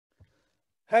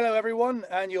Hello everyone,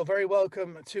 and you're very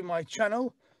welcome to my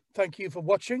channel. Thank you for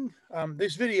watching.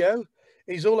 This video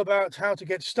is all about how to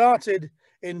get started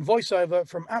in VoiceOver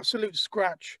from absolute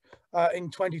scratch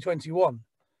in 2021.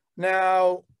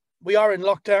 Now, we are in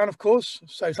lockdown, of course,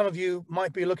 so some of you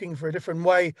might be looking for a different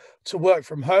way to work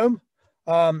from home,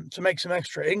 to make some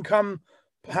extra income.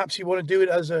 Perhaps you want to do it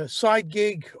as a side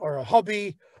gig or a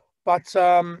hobby, but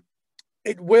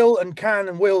it will and can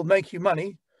and will make you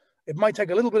money. It might take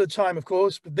a little bit of time, of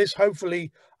course, but this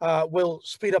hopefully will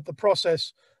speed up the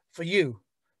process for you.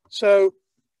 So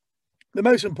the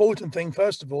most important thing,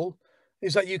 first of all,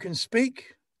 is that you can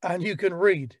speak and you can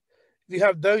read. If you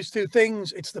have those two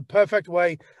things, it's the perfect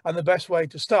way and the best way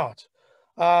to start.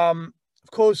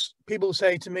 Of course, people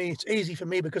say to me, it's easy for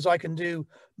me because I can do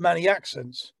many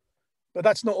accents, but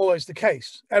that's not always the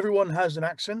case. Everyone has an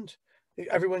accent.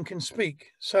 Everyone can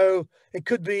speak. So it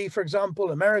could be, for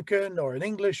example, American or an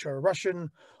English or a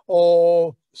Russian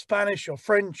or Spanish or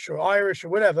French or Irish or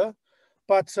whatever.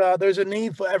 But there's a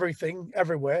need for everything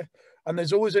everywhere. And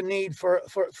there's always a need for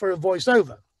a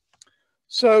voiceover.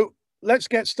 So let's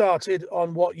get started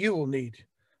on what you will need.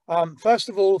 First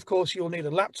of all, of course, you'll need a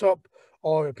laptop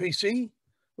or a PC,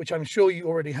 which I'm sure you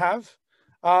already have.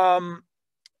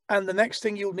 And the next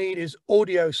thing you'll need is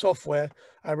audio software,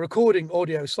 recording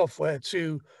audio software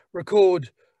to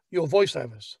record your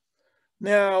voiceovers.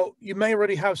 Now, you may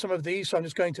already have some of these, so I'm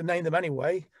just going to name them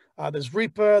anyway. There's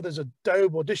Reaper, there's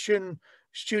Adobe Audition,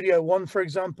 Studio One, for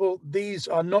example. These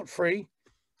are not free,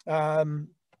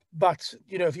 but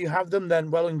you know, if you have them,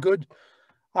 then well and good.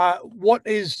 What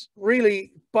is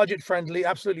really budget friendly,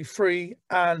 absolutely free,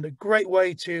 and a great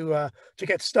way to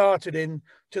get started in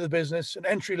to the business, an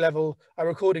entry level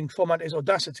recording format, is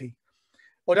Audacity.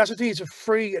 Audacity is a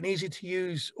free and easy to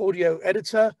use audio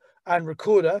editor and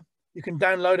recorder. You can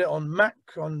download it on Mac,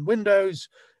 on Windows,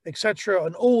 etc.,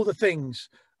 on all the things.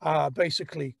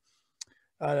 Basically,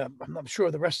 I'm not sure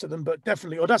of the rest of them, but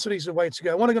definitely Audacity is the way to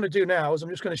go. What I'm going to do now is I'm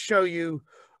just going to show you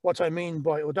what I mean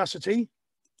by Audacity.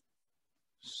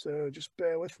 So just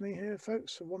bear with me here,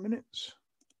 folks, for 1 minute.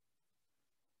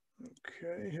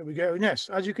 Okay, here we go. Yes,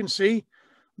 as you can see,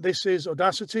 this is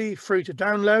Audacity, free to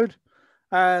download.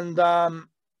 And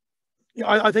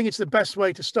I think it's the best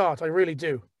way to start. I really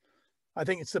do. I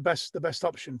think it's the best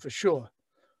option for sure.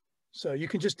 So you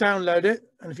can just download it.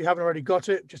 And if you haven't already got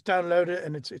it, just download it.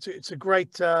 And it's a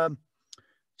great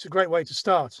way to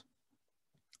start.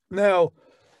 Now,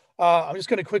 I'm just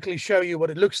going to quickly show you what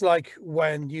it looks like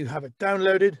when you have it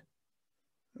downloaded.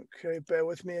 Okay, bear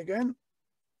with me again.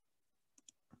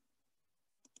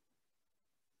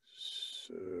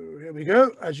 So here we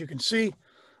go. As you can see,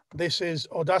 this is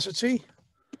Audacity.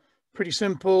 Pretty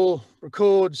simple,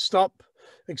 record, stop,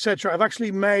 etc. I've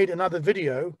actually made another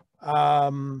video,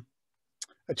 a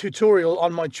tutorial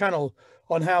on my channel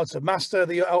on how to master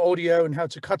the audio and how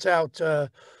to cut out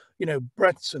you know,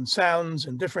 breaths and sounds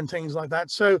and different things like that.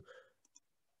 So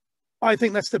I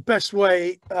think that's the best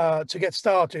way to get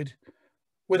started.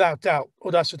 Without doubt,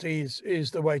 Audacity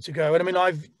is the way to go. And I mean,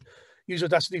 I've used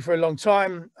Audacity for a long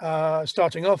time,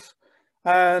 starting off,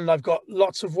 and I've got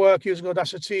lots of work using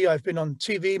Audacity. I've been on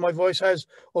TV, my voice has,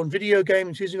 on video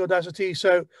games using Audacity.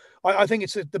 So I think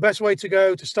it's the best way to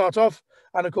go to start off.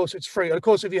 And of course, it's free. And of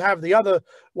course, if you have the other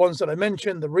ones that I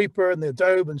mentioned, the Reaper and the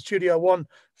Adobe and Studio One,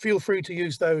 feel free to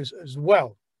use those as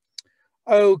well.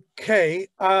 Okay,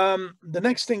 the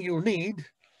next thing you'll need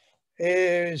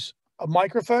is a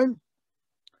microphone.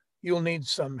 You'll need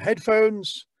some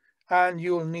headphones, and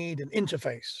you'll need an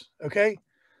interface. Okay.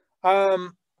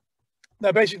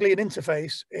 Now, basically, an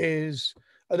interface is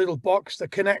a little box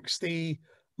that connects the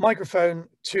microphone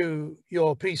to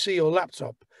your PC or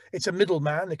laptop. It's a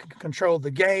middleman that can control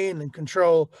the gain and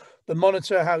control the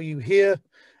monitor, how you hear.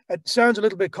 It sounds a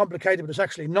little bit complicated, but it's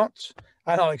actually not.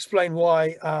 And I'll explain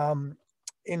why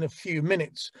in a few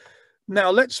minutes.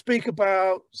 Now, let's speak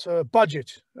about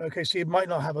budget. Okay, so you might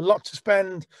not have a lot to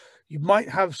spend. You might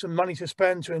have some money to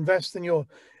spend to invest in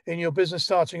your business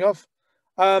starting off.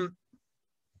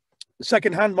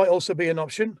 Secondhand might also be an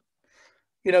option.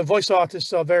 You know, voice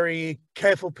artists are very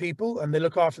careful people and they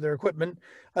look after their equipment.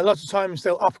 A lot of times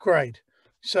they'll upgrade.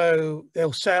 So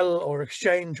they'll sell or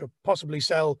exchange or possibly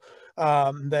sell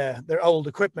their old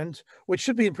equipment, which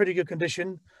should be in pretty good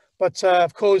condition. But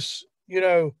of course, you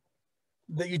know,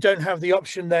 that you don't have the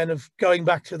option then of going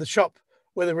back to the shop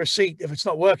with a receipt if it's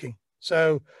not working.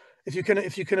 So if you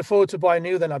can afford to buy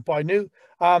new, then I'd buy new.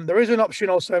 There is an option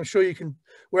also, I'm sure you can,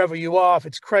 wherever you are, if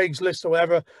it's Craigslist or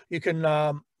whatever, you can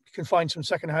find some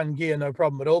secondhand gear, no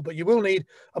problem at all. But you will need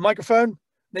a microphone,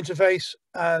 an interface,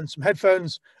 and some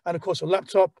headphones, and of course a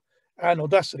laptop and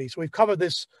Audacity. So we've covered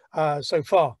this so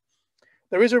far.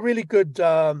 There is a really good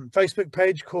Facebook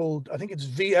page called, I think it's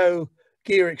VO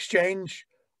Gear Exchange,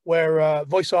 where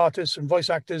voice artists and voice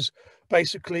actors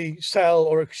basically sell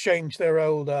or exchange their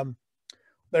old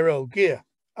gear.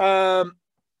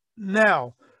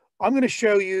 Now, I'm going to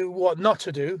show you what not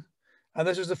to do, and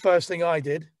this is the first thing I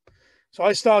did. So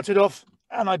I started off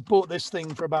and I bought this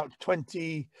thing for about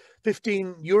 15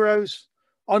 euros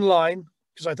online,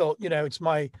 because I thought, you know,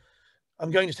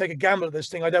 I'm going to take a gamble at this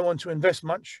thing. I don't want to invest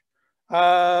much.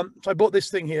 So I bought this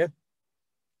thing here,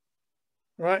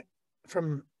 right,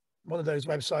 from one of those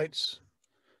websites.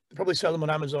 They probably sell them on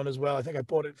Amazon as well. I think I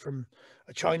bought it from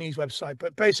a Chinese website,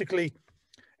 but basically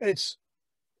it's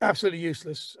absolutely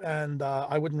useless, and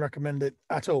I wouldn't recommend it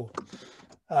at all.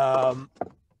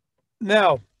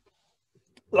 Now,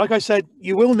 like I said,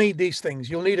 you will need these things.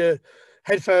 You'll need a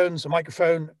headphones, a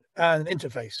microphone, and an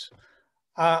interface.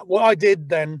 What I did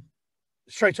then,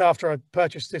 straight after I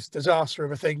purchased this disaster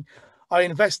of a thing, I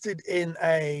invested in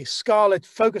a Scarlett,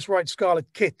 Focusrite Scarlett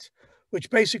kit, which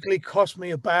basically cost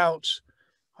me about,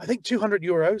 I think, 200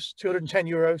 euros, 210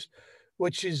 euros,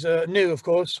 which is new, of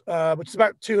course, which is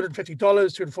about $250,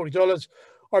 $240,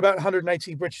 or about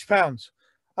 180 British pounds.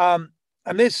 And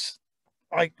this,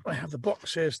 I have the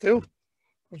box here still,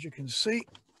 as you can see.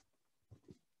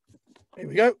 Here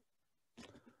we go.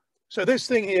 So this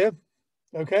thing here,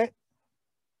 okay.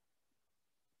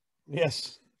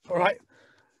 Yes, all right.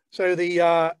 So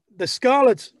the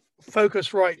Scarlett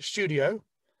Focusrite Studio,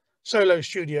 Solo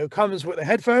Studio, comes with the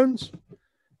headphones.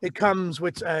 It comes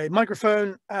with a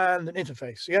microphone and an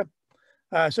interface, yeah?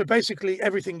 So basically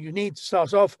everything you need to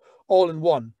start off all in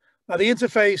one. Now the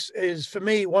interface is, for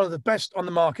me, one of the best on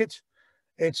the market.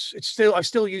 I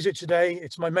still use it today.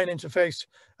 It's my main interface,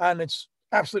 and it's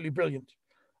absolutely brilliant.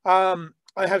 I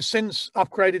have since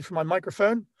upgraded from my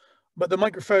microphone, but the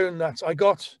microphone that I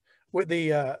got with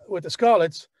the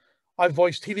Scarlett, I've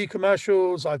voiced TV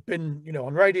commercials. I've been, you know,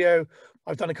 on radio.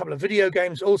 I've done a couple of video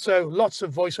games, also lots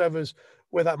of voiceovers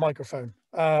with that microphone.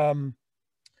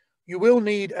 You will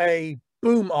need a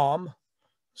boom arm.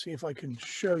 See if I can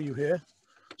show you here.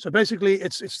 So basically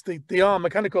it's the arm,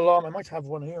 mechanical arm. I might have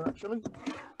one here actually,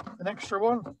 an extra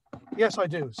one. Yes, I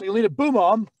do. So you'll need a boom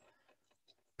arm,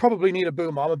 probably need a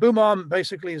boom arm. A boom arm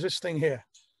basically is this thing here,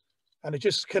 and it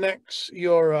just connects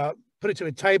your, put it to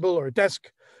a table or a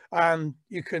desk, and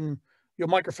your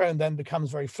microphone then becomes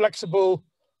very flexible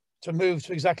to move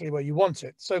to exactly where you want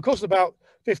it. So it costs about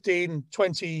 15,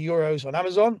 20 euros on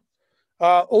Amazon.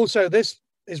 Also, this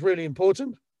is really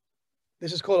important.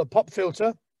 This is called a pop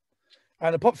filter.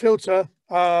 And a pop filter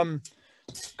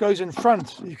goes in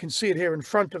front. You can see it here in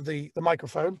front of the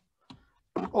microphone.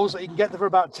 Also, you can get them for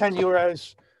about 10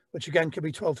 euros, which again could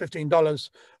be $12, $15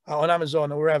 on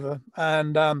Amazon or wherever.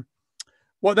 And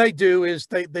what they do is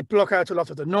they block out a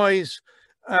lot of the noise,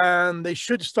 and they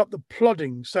should stop the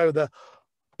plodding. So the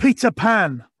Peter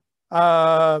Pan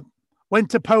went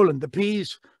to Poland, the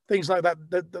P's, things like that.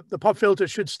 The pop filter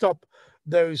should stop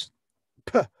those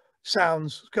P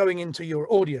sounds going into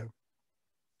your audio.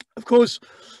 Of course,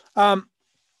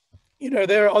 you know,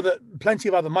 there are plenty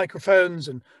of other microphones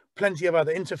and plenty of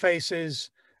other interfaces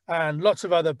and lots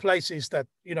of other places that,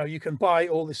 you know, you can buy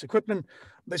all this equipment.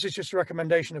 This is just a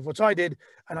recommendation of what I did,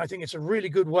 and I think it's a really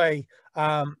good way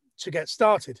to get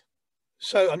started.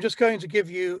 So I'm just going to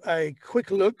give you a quick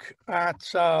look at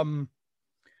the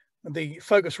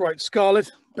Focusrite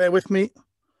Scarlett. Bear with me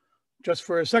just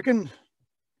for a second.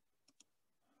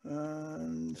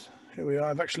 And here we are.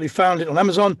 I've actually found it on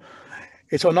Amazon.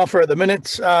 It's on offer at the minute,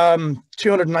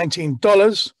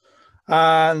 $219.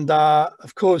 And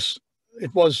of course,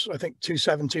 it was, I think,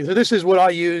 $270. So this is what I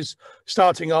use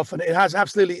starting off, and it has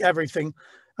absolutely everything.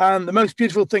 And the most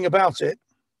beautiful thing about it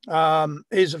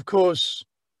is, of course,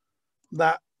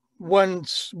 that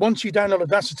once you download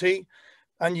Audacity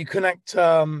and you connect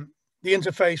the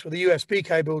interface with a USB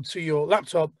cable to your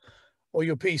laptop or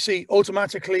your PC,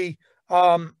 automatically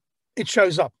it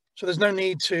shows up. So there's no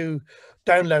need to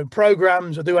download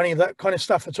programs or do any of that kind of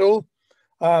stuff at all.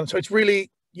 So it's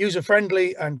really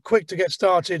user-friendly and quick to get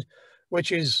started,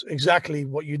 which is exactly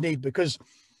what you need, because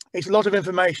it's a lot of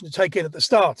information to take in at the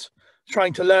start,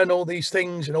 trying to learn all these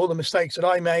things and all the mistakes that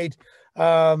I made.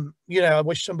 You know, I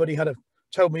wish somebody had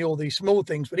told me all these small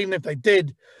things, but even if they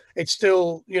did, it's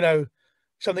still, you know,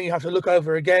 something you have to look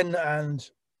over again. And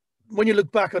when you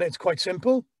look back on it, it's quite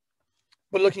simple.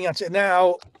 But looking at it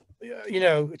now, you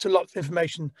know, it's a lot of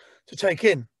information to take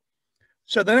in.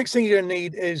 So the next thing you're going to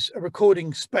need is a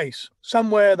recording space,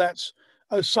 somewhere that's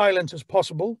as silent as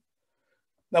possible.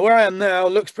 Now, where I am now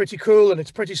looks pretty cool and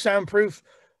it's pretty soundproof,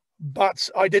 but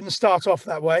I didn't start off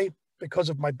that way because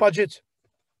of my budget.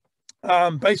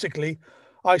 Basically,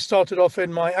 I started off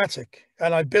in my attic,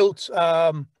 and I built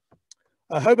a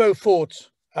hobo fort,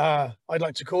 I'd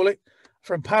like to call it,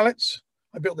 from pallets.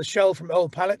 I built the shell from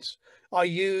old pallets. I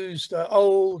used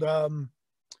old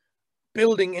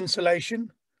building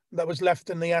insulation that was left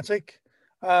in the attic,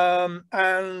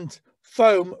 and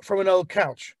foam from an old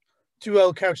couch, 2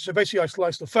 old couches. So basically I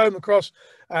sliced the foam across,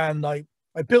 and I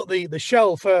built the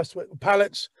shell first with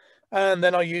pallets, and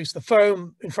then I used the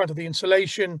foam in front of the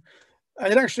insulation,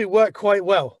 and it actually worked quite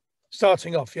well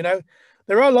starting off. You know,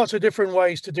 there are lots of different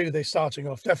ways to do this starting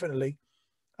off, definitely.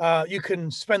 You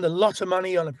can spend a lot of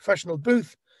money on a professional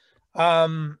booth.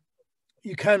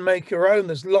 You can make your own.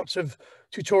 There's lots of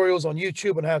tutorials on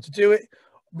YouTube on how to do it.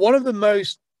 One of the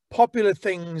most popular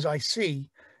things I see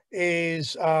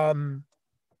is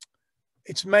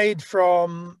it's made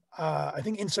from I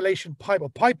think insulation pipe or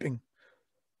piping,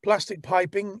 plastic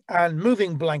piping, and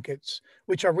moving blankets,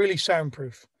 which are really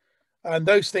soundproof, and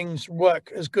those things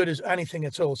work as good as anything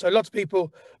at all. So lots of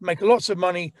people make lots of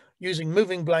money using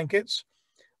moving blankets.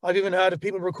 I've even heard of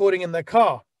people recording in their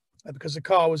car because the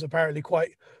car was apparently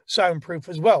quite soundproof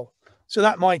as well. So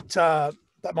that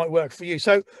might work for you.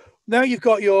 So now you've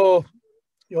got your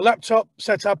laptop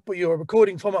set up with your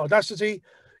recording format, Audacity.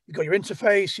 You've got your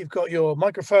interface, you've got your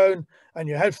microphone and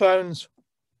your headphones.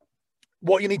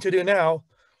 What you need to do now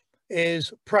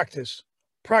is practice,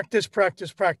 practice,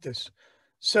 practice, practice.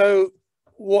 So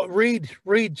read,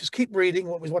 just keep reading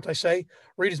what I say,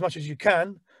 read as much as you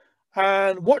can,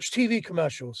 and watch TV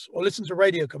commercials or listen to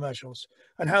radio commercials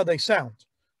and how they sound,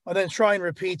 and then try and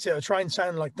repeat it or try and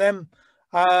sound like them,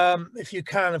 if you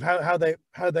can, of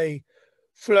how they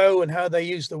flow and how they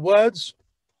use the words.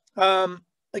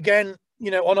 Again, you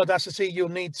know, on Audacity, you'll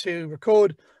need to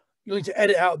record, you'll need to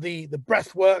edit out the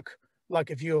breath work. Like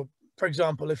if you're, for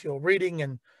example, if you're reading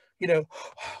and, you know,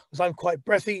 because I'm quite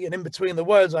breathy and in between the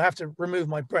words, I have to remove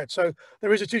my breath. So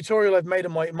there is a tutorial I've made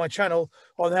on my channel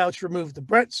on how to remove the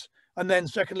breaths. And then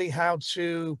secondly, how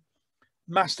to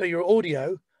master your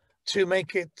audio to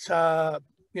make it,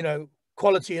 you know,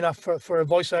 quality enough for a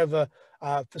voiceover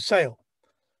for sale.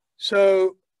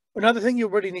 So another thing you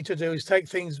really need to do is take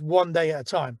things one day at a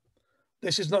time.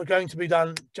 This is not going to be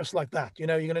done just like that. You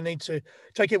know, you're going to need to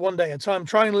take it one day at a time,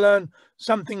 try and learn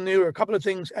something new or a couple of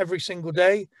things every single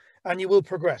day, and you will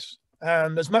progress.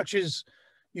 And as much as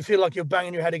you feel like you're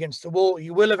banging your head against the wall,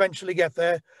 you will eventually get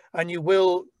there, and you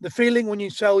will, the feeling when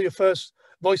you sell your first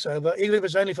voiceover, even if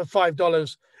it's only for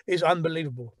 $5, is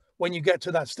unbelievable when you get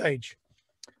to that stage.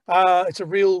 It's a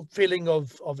real feeling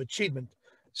of achievement.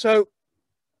 So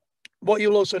what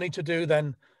you'll also need to do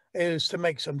then is to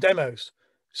make some demos.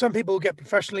 Some people get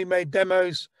professionally made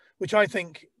demos, which I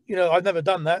think, you know, I've never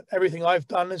done that. Everything I've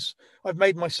done is I've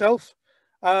made myself.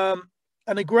 And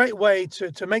a great way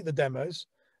to make the demos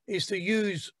is to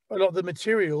use a lot of the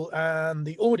material and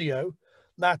the audio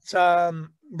that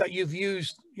that you've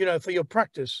used, you know, for your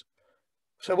practice.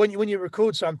 So when you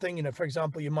record something, you know, for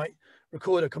example, you might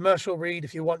record a commercial read.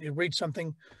 If you want to read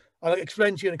something, I'll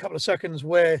explain to you in a couple of seconds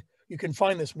where you can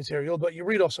find this material, but you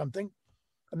read off something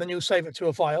and then you'll save it to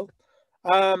a file.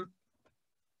 And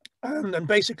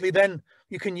basically then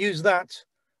you can use that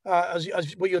as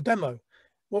with your demo.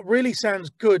 What really sounds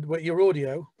good with your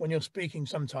audio when you're speaking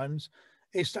sometimes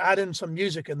is to add in some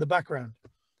music in the background.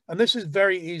 And this is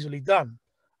very easily done.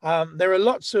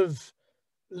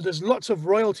 There's lots of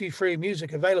royalty-free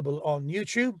music available on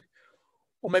YouTube,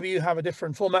 or maybe you have a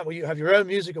different format where you have your own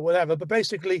music or whatever, but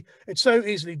basically it's so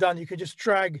easily done. You can just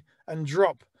drag and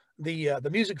drop the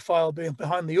music file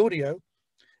behind the audio,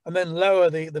 and then lower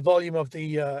the volume of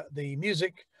the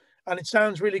music, and it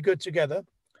sounds really good together.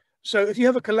 So if you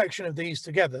have a collection of these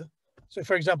together, so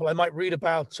for example, I might read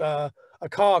about a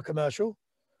car commercial,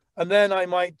 and then I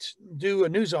might do a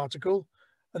news article,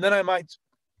 and then I might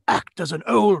act as an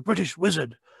old British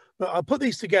wizard. But I'll put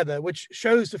these together, which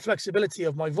shows the flexibility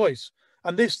of my voice,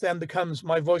 and this then becomes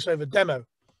my voiceover demo.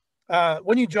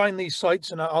 When you join these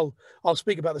sites, and I'll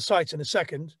speak about the sites in a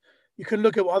second, you can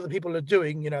look at what other people are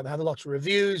doing. You know, they have a lot of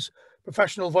reviews,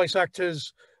 professional voice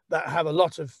actors that have a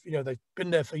lot of, you know, they've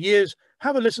been there for years.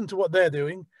 Have a listen to what they're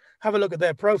doing, have a look at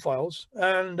their profiles,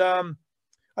 and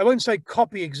I won't say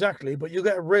copy exactly, but you'll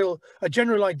get a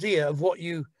general idea of what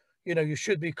you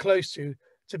should be close to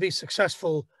be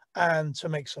successful and to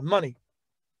make some money.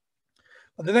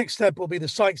 But the next step will be the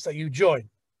sites that you join.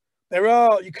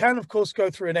 You can of course go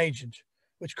through an agent,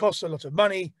 which costs a lot of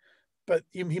money, but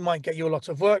he might get you a lot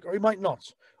of work, or he might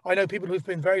not. I know people who've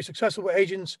been very successful with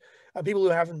agents and people who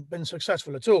haven't been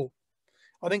successful at all.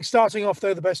 I think starting off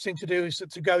though, the best thing to do is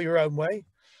to go your own way.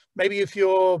 Maybe if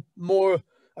you're more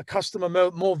a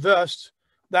customer, more versed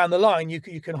down the line, you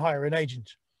can hire an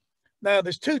agent. Now,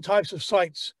 there's two types of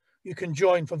sites you can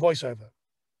join for voiceover.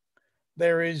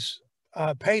 There is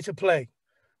pay to play,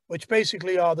 which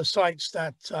basically are the sites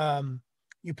that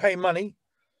you pay money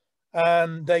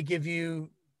and they give you,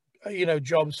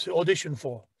 jobs to audition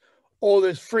for. Or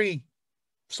there's free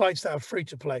sites that are free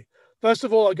to play. First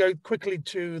of all, I'll go quickly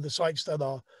to the sites that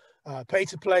are pay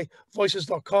to play.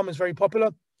 Voices.com is very popular,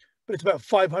 but it's about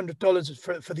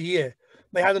 $500 for the year.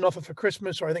 They had an offer for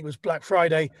Christmas, or I think it was Black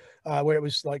Friday, where it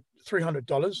was like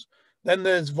 $300. Then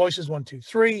there's Voices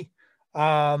 123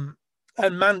 and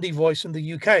Mandy Voice in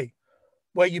the UK,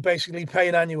 where you basically pay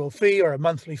an annual fee or a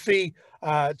monthly fee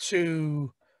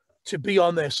to be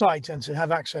on their site and to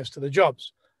have access to the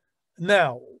jobs.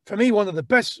 Now, for me, one of the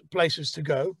best places to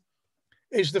go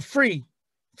is the free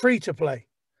to play,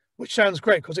 which sounds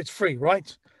great because it's free,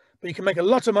 right? But you can make a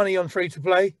lot of money on free to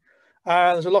play.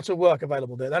 There's a lot of work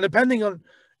available there. And depending on,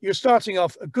 you're starting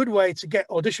off, a good way to get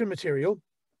audition material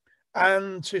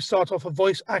and to start off a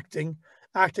voice acting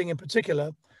in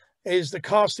particular, is the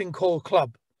Casting Call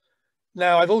Club.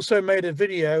 Now, I've also made a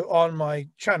video on my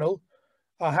channel,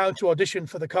 how to audition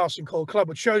for the Casting Call Club,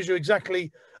 which shows you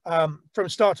exactly from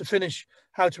start to finish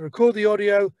how to record the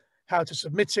audio, how to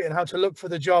submit it, and how to look for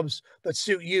the jobs that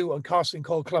suit you on Casting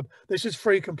Call Club. This is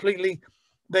free completely.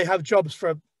 They have jobs for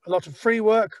a lot of free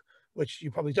work, which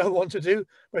you probably don't want to do,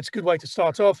 but it's a good way to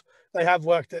start off. They have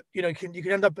work that, you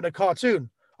can end up in a cartoon.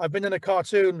 I've been in a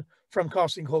cartoon from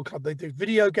Casting Call Club. They do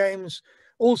video games,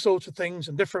 all sorts of things,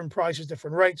 and different prices,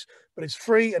 different rates, but it's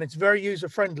free and it's very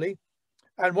user-friendly.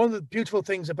 And one of the beautiful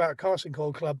things about Casting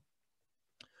Call Club,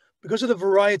 because of the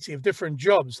variety of different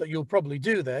jobs that you'll probably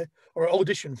do there or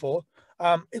audition for,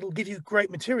 it'll give you great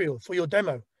material for your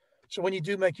demo. So when you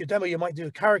do make your demo, you might do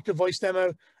a character voice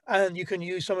demo, and you can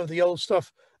use some of the old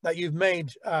stuff that you've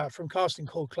made from Casting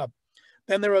Call Club.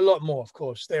 Then there are a lot more, of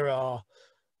course. There are,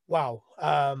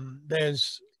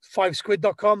 there's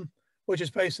 5squid.com, which is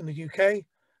based in the UK.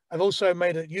 I've also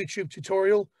made a YouTube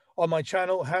tutorial on my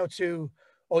channel, how to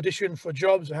audition for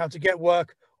jobs and how to get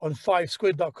work on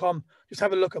 5squid.com. Just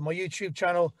have a look at my YouTube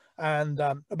channel. And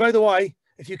by the way,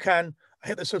 if you can,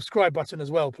 hit the subscribe button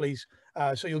as well, please,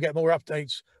 so you'll get more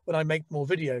updates when I make more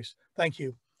videos. Thank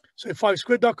you. So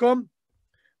 5squid.com,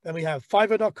 then we have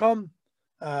Fiverr.com,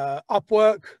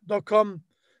 Upwork.com,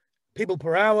 People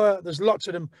Per Hour. There's lots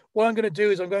of them. What I'm going to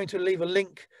do is I'm going to leave a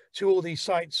link to all these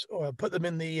sites, or put them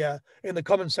in the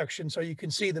comment section so you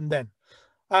can see them then.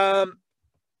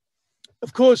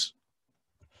 Of course,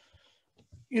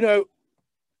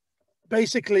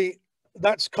 basically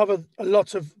that's covered a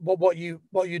lot of what you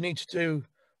need to do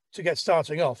to get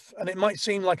starting off. And it might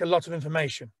seem like a lot of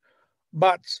information,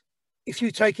 but if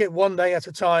you take it one day at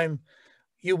a time,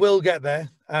 you will get there.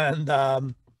 And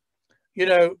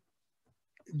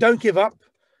don't give up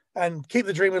and keep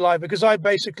the dream alive, because I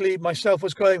basically myself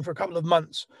was going for a couple of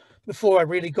months before I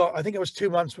really got, I think it was 2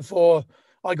 months before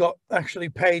I got actually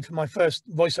paid for my first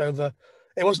voiceover.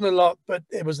 It wasn't a lot, but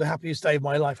it was the happiest day of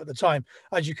my life at the time,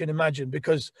 as you can imagine,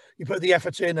 because you put the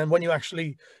effort in, and when you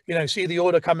actually, see the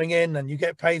order coming in and you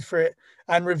get paid for it,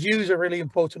 and reviews are really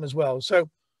important as well. So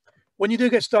when you do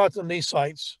get started on these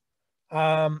sites,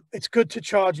 it's good to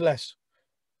charge less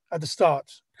at the start,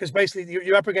 because basically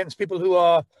you're up against people who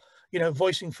are,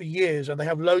 voicing for years, and they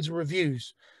have loads of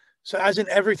reviews. So as in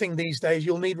everything these days,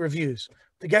 you'll need reviews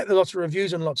to get lots of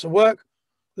reviews and lots of work.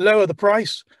 Lower the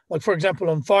price, like for example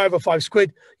on Fiverr or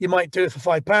 5squid, you might do it for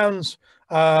 £5,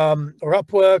 or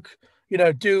Upwork.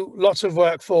 Do lots of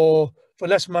work for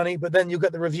less money, but then you'll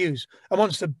get the reviews, and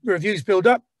once the reviews build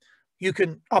up, you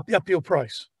can up your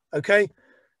price. Okay,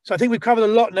 so I think we've covered a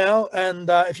lot now, and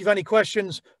if you've any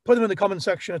questions, put them in the comment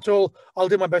section at all. I'll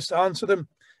do my best to answer them.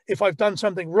 If I've done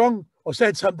something wrong or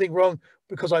said something wrong,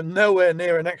 because I'm nowhere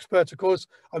near an expert, of course,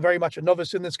 I'm very much a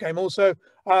novice in this game also,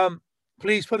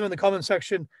 please put them in the comment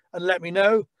section and let me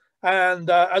know. And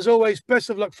as always, best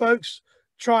of luck, folks.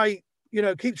 Try,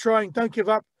 keep trying, don't give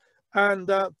up, and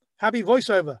happy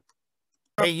voiceover.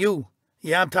 Hey, you.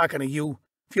 Yeah, I'm talking to you.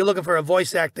 If you're looking for a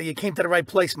voice actor, you came to the right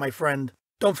place, my friend.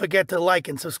 Don't forget to like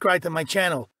and subscribe to my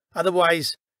channel.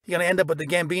 Otherwise, you're going to end up with the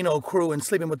Gambino crew and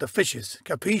sleeping with the fishes.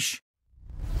 Capiche?